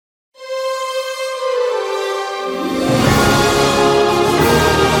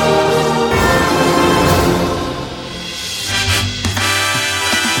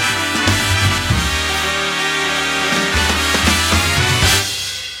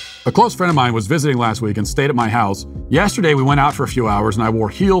A close friend of mine was visiting last week and stayed at my house. Yesterday, we went out for a few hours and I wore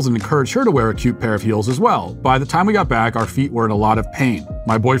heels and encouraged her to wear a cute pair of heels as well. By the time we got back, our feet were in a lot of pain.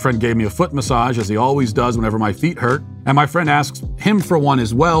 My boyfriend gave me a foot massage, as he always does whenever my feet hurt, and my friend asked him for one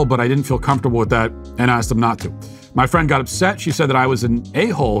as well, but I didn't feel comfortable with that and asked him not to. My friend got upset. She said that I was an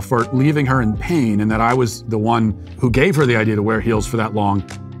a-hole for leaving her in pain and that I was the one who gave her the idea to wear heels for that long,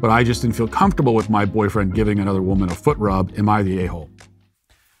 but I just didn't feel comfortable with my boyfriend giving another woman a foot rub. Am I the a-hole?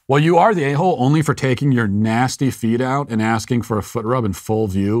 Well, you are the a-hole only for taking your nasty feet out and asking for a foot rub in full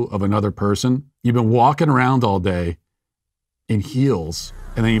view of another person. You've been walking around all day in heels,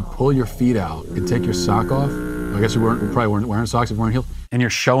 and then you pull your feet out and take your sock off. I guess you probably weren't wearing socks if you weren't heels. And you're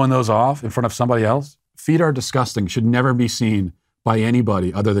showing those off in front of somebody else. Feet are disgusting, should never be seen by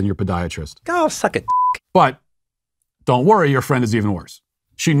anybody other than your podiatrist. Go suck it. But don't worry, your friend is even worse.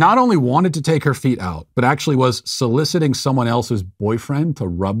 She not only wanted to take her feet out, but actually was soliciting someone else's boyfriend to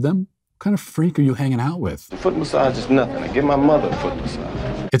rub them. What kind of freak are you hanging out with? A foot massage is nothing. I give my mother a foot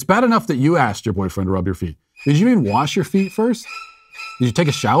massage. It's bad enough that you asked your boyfriend to rub your feet. Did you even wash your feet first? Did you take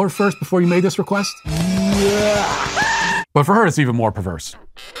a shower first before you made this request? Yeah. But for her, it's even more perverse.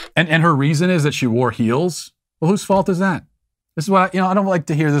 And her reason is that she wore heels. Well, whose fault is that? This is what I don't like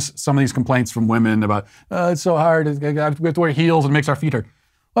to hear some of these complaints from women about, it's so hard, we have to wear heels and it makes our feet hurt.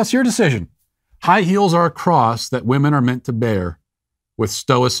 Well, that's your decision. High heels are a cross that women are meant to bear with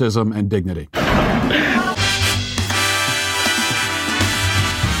stoicism and dignity.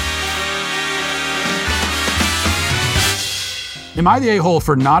 Am I the a-hole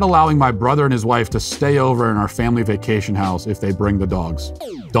for not allowing my brother and his wife to stay over in our family vacation house if they bring the dogs?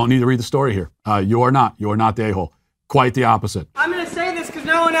 Don't need to read the story here. You are not. You are not the a-hole. Quite the opposite. I'm going to say this because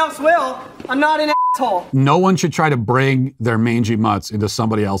no one else will. I'm not an asshole. No one should try to bring their mangy mutts into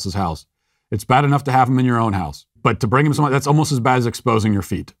somebody else's house. It's bad enough to have them in your own house. But to bring them somewhere, that's almost as bad as exposing your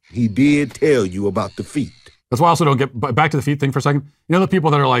feet. He did tell you about the feet. That's why I also don't get, back to the feet thing for a second. You know the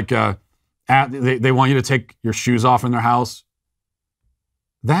people that are like, they want you to take your shoes off in their house?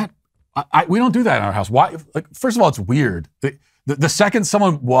 We don't do that in our house. Why? Like, first of all, it's weird. The second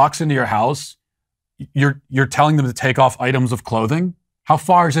someone walks into your house, you're telling them to take off items of clothing. How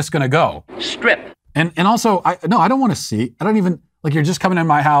far is this going to go? Strip. And also, I don't want to see. I don't even, like, you're just coming in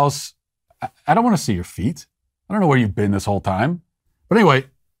my house. I don't want to see your feet. I don't know where you've been this whole time. But anyway,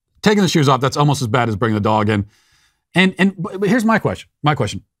 taking the shoes off, that's almost as bad as bringing the dog in. But here's my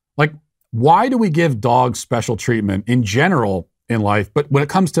question. Like, why do we give dogs special treatment in general in life? But when it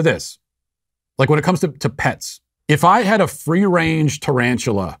comes to this, like when it comes to pets, if I had a free-range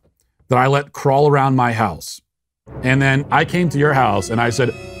tarantula that I let crawl around my house, and then I came to your house and I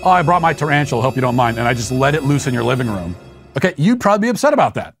said, oh, I brought my tarantula, hope you don't mind, and I just let it loose in your living room, okay, you'd probably be upset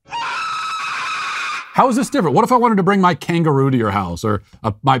about that. How is this different? What if I wanted to bring my kangaroo to your house or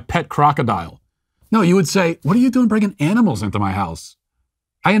my pet crocodile? No, you would say, what are you doing bringing animals into my house?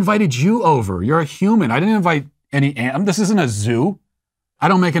 I invited you over. You're a human. I didn't invite any animals. This isn't a zoo. I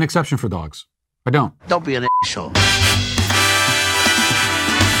don't make an exception for dogs. I don't. Don't be an asshole.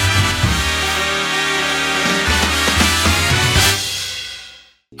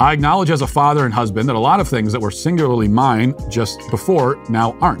 I acknowledge as a father and husband that a lot of things that were singularly mine just before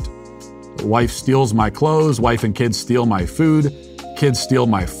now aren't. The wife steals my clothes, wife and kids steal my food, kids steal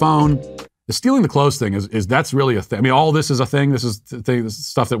my phone. The stealing the clothes thing is that's really a thing. I mean, all this is a thing. This is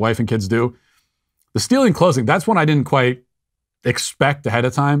stuff that wife and kids do. The stealing clothes thing, that's one I didn't quite expect ahead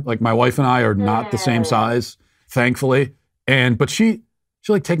of time. Like, my wife and I are not the same size, thankfully. But she'll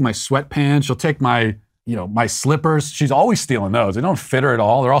like take my sweatpants, she'll take my slippers. She's always stealing those. They don't fit her at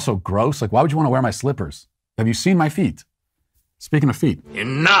all. They're also gross. Like, why would you want to wear my slippers? Have you seen my feet? Speaking of feet.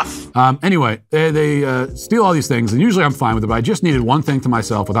 Enough. Anyway, they steal all these things, and usually I'm fine with it, but I just needed one thing to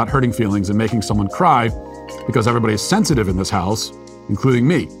myself without hurting feelings and making someone cry, because everybody is sensitive in this house, including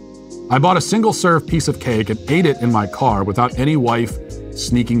me. I bought a single-serve piece of cake and ate it in my car without any wife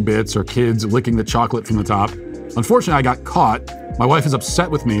sneaking bits or kids licking the chocolate from the top. Unfortunately, I got caught. My wife is upset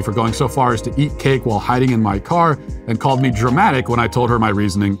with me for going so far as to eat cake while hiding in my car and called me dramatic when I told her my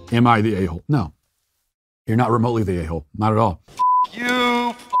reasoning. Am I the a-hole? No. You're not remotely the a-hole. Not at all.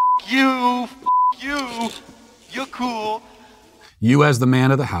 You. You're cool. You, as the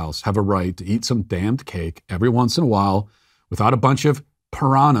man of the house, have a right to eat some damned cake every once in a while without a bunch of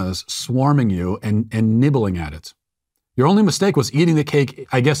piranhas swarming you and nibbling at it. Your only mistake was eating the cake.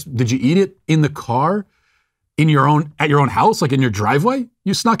 I guess, did you eat it in the car? At your own house, like in your driveway?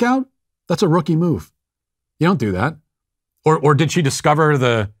 You snuck out? That's a rookie move. You don't do that. Or did she discover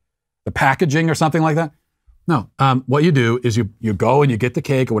the packaging or something like that? No. What you do is you go and you get the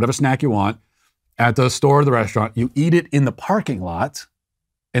cake or whatever snack you want at the store or the restaurant. You eat it in the parking lot,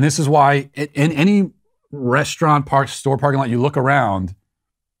 And this is why in any restaurant, store parking lot, you look around,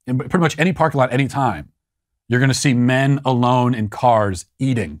 in pretty much any parking lot, anytime, you're going to see men alone in cars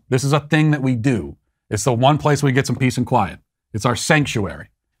eating. This is a thing that we do. It's the one place we get some peace and quiet. It's our sanctuary.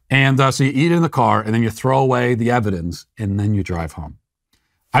 And so you eat in the car, and then you throw away the evidence, and then you drive home.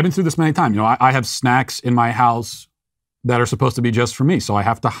 I've been through this many times. I have snacks in my house that are supposed to be just for me, so I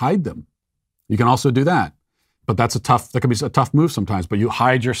have to hide them. You can also do that. But that can be a tough move sometimes, but you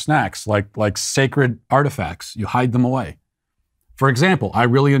hide your snacks like sacred artifacts. You hide them away. For example, I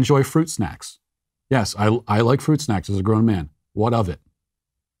really enjoy fruit snacks. Yes, I like fruit snacks as a grown man. What of it?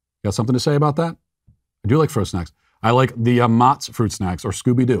 You got something to say about that? I do like fruit snacks. I like the Mott's fruit snacks or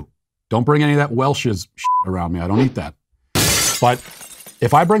Scooby-Doo. Don't bring any of that Welch's shit around me. I don't eat that. But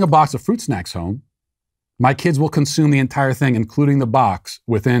if I bring a box of fruit snacks home, my kids will consume the entire thing, including the box,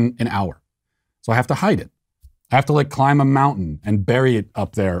 within an hour. So I have to hide it. I have to climb a mountain and bury it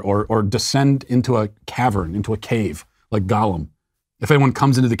up there or descend into a cavern, into a cave, like Gollum. If anyone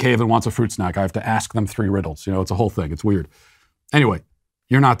comes into the cave and wants a fruit snack, I have to ask them 3 riddles. It's a whole thing. It's weird. Anyway,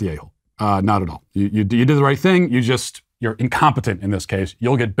 you're not the a-hole. Not at all. You did the right thing. You're incompetent in this case.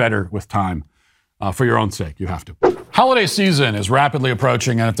 You'll get better with time. For your own sake, you have to. Holiday season is rapidly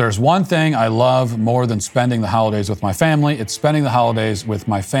approaching, and if there's one thing I love more than spending the holidays with my family, it's spending the holidays with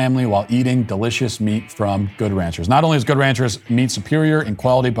my family while eating delicious meat from Good Ranchers. Not only is Good Ranchers meat superior in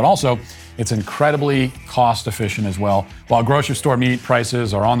quality, but also it's incredibly cost efficient as well. While grocery store meat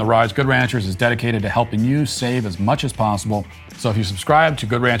prices are on the rise, Good Ranchers is dedicated to helping you save as much as possible. So if you subscribe to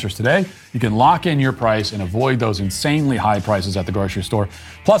Good Ranchers today, you can lock in your price and avoid those insanely high prices at the grocery store.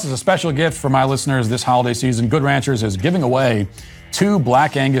 Plus, as a special gift for my listeners this holiday season, Good Ranchers is giving away 2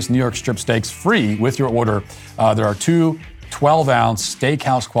 Black Angus New York strip steaks free with your order. There are 2 12-ounce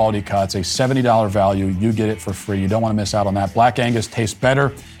steakhouse quality cuts, a $70 value. You get it for free. You don't want to miss out on that. Black Angus tastes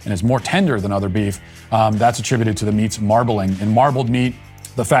better and is more tender than other beef. That's attributed to the meat's marbling. In marbled meat,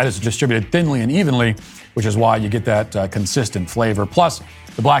 the fat is distributed thinly and evenly, which is why you get that consistent flavor. Plus,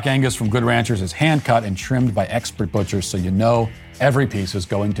 the Black Angus from Good Ranchers is hand-cut and trimmed by expert butchers, so you know every piece is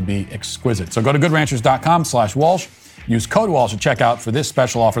going to be exquisite. So go to goodranchers.com/Walsh. Use code Walsh at checkout for this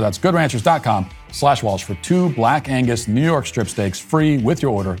special offer. That's goodranchers.com/Walsh for 2 Black Angus New York strip steaks free with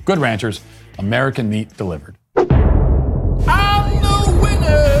your order. Good Ranchers, American meat delivered.